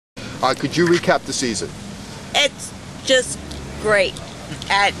Could you recap the season? It's just great.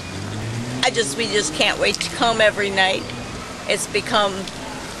 We just can't wait to come every night. It's become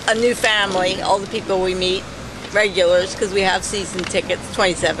a new family, all the people we meet, regulars, because we have season tickets,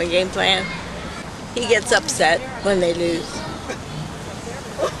 27 game plan. He gets upset when they lose.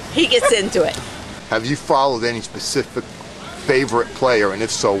 He gets into it. Have you followed any specific favorite player, and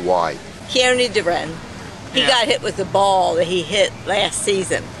if so, why? Keone Duren. He got hit with the ball that he hit last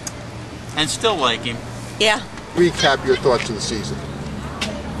season. And still like him. Yeah. Recap your thoughts of the season.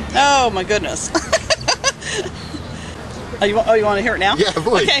 Oh my goodness. You want to hear it now? Yeah,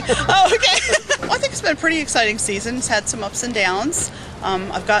 please. Okay. Oh, okay. Well, I think it's been a pretty exciting season. It's had some ups and downs.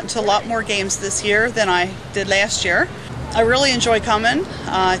 I've gotten to a lot more games this year than I did last year. I really enjoy coming.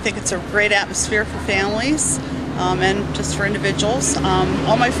 I think it's a great atmosphere for families and just for individuals.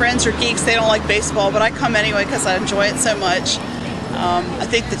 All my friends are geeks. They don't like baseball, but I come anyway because I enjoy it so much. I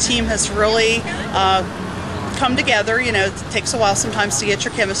think the team has really come together. You know, it takes a while sometimes to get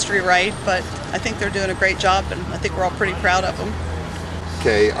your chemistry right, but I think they're doing a great job, and I think we're all pretty proud of them.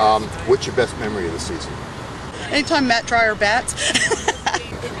 Okay, what's your best memory of the season? Anytime Matt Dreyer bats.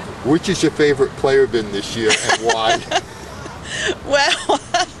 Which is your favorite player been this year, and why? Well,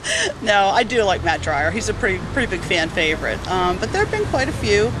 no, I do like Matt Dreyer. He's a pretty big fan favorite. But there have been quite a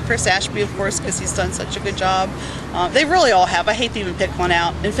few. Chris Ashby, of course, because he's done such a good job. They really all have. I hate to even pick one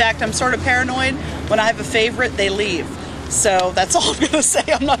out. In fact, I'm sort of paranoid. When I have a favorite, they leave. So that's all I'm going to say.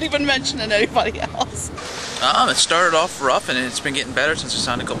 I'm not even mentioning anybody else. It started off rough, and it's been getting better since we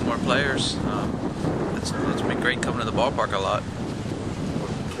signed a couple more players. It's been great coming to the ballpark a lot.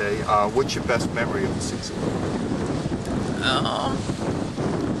 Okay, what's your best memory of the season?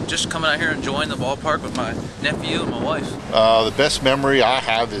 Just coming out here and enjoying the ballpark with my nephew and my wife. The best memory I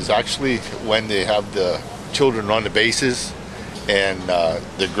have is actually when they have the children on the bases and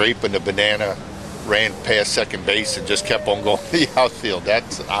the grape and the banana ran past second base and just kept on going to the outfield.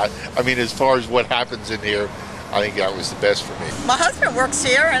 I mean, as far as what happens in here, I think that was the best for me. My husband works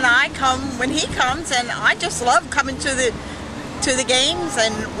here, and I come when he comes, and I just love coming to the games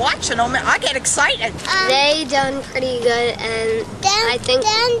and watching them. I get excited. They done pretty good, and I think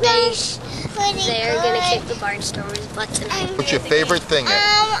they're gonna kick the Barnstormers' butt tonight. What's your favorite thing?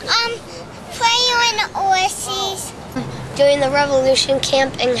 Playing overseas. Doing the Revolution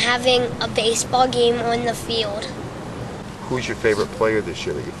camp and having a baseball game on the field. Who's your favorite player this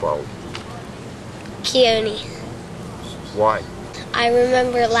year that you followed? Keone. Why? I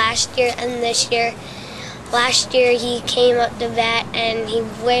remember last year and this year. Last year he came up to bat and he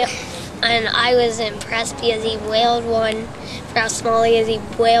wailed, and I was impressed because he wailed one, for how small he is, he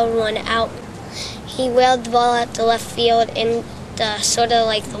wailed one out. He wailed the ball out to left field in the sort of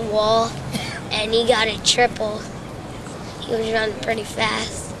like the wall, and he got a triple. He was running pretty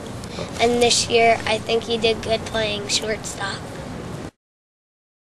fast. And this year I think he did good playing shortstop.